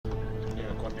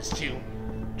this too.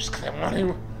 Just because I want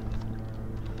to.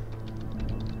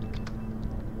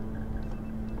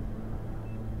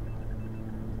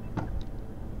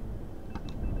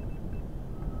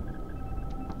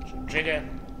 Trigger.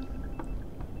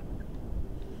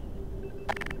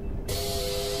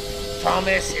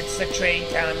 Thomas, it's the train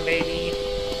time, baby.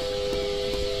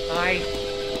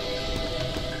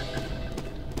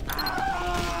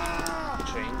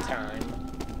 Train time.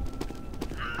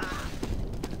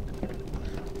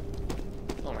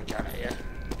 Oh my god,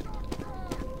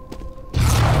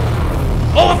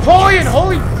 Oh, Napoleon!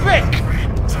 Holy frick!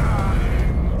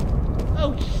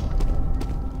 Oh.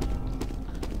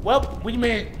 Well,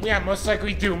 we are most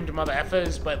likely doomed, mother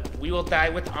effers, but we will die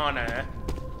with honor.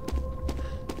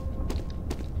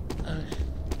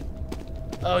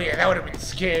 Oh yeah, that would have been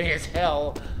scary as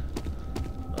hell.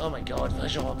 Oh my god,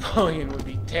 visual Napoleon would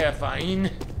be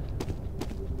terrifying.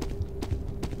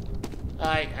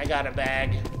 Alright, I got a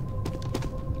bag.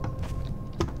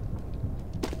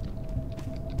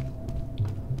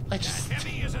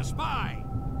 Heavy as a spy.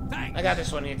 Thanks. I got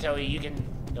this one here, Telly. You can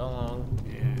go along.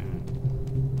 Yeah.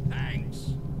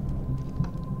 Thanks.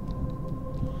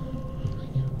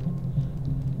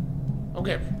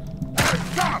 Okay.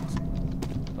 Stop!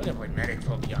 We're gonna play medic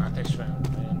for the artist round,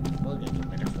 man. We're gonna play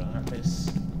medic for the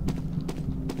artist.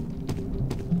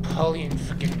 Napoleon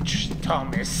freaking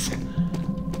Thomas.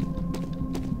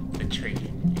 The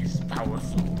train is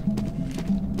powerful.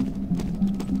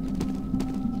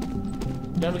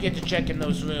 Don't forget to check in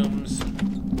those rooms.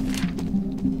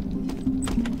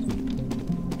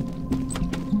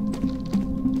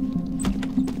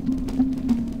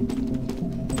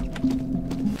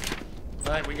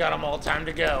 Alright, we got them all. Time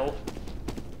to go.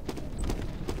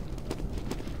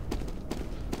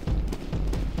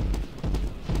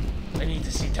 I need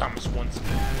to see Thomas once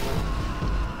again.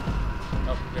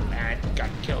 Oh, the man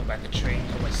got killed by the train.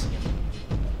 Come I see him.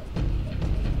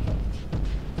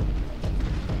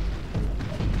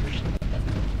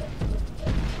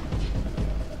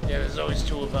 Yeah, there's always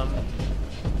two of them.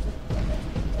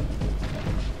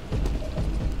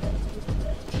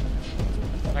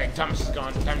 Alright, Thomas is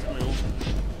gone. Time to move.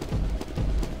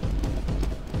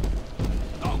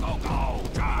 Go, go, go!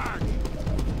 Charge!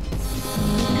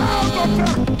 Go,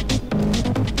 Doctor!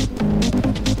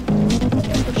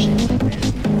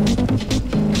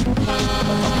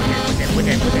 With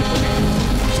it.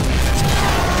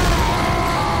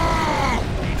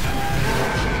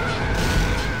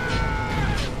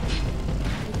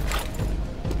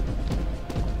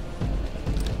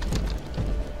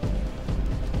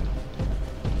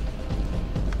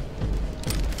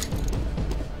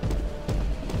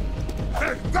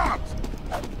 Stop!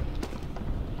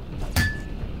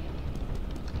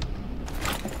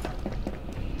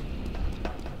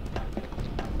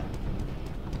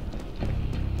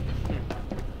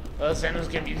 Well, Slender's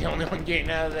gonna be the only one getting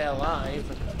out of there alive.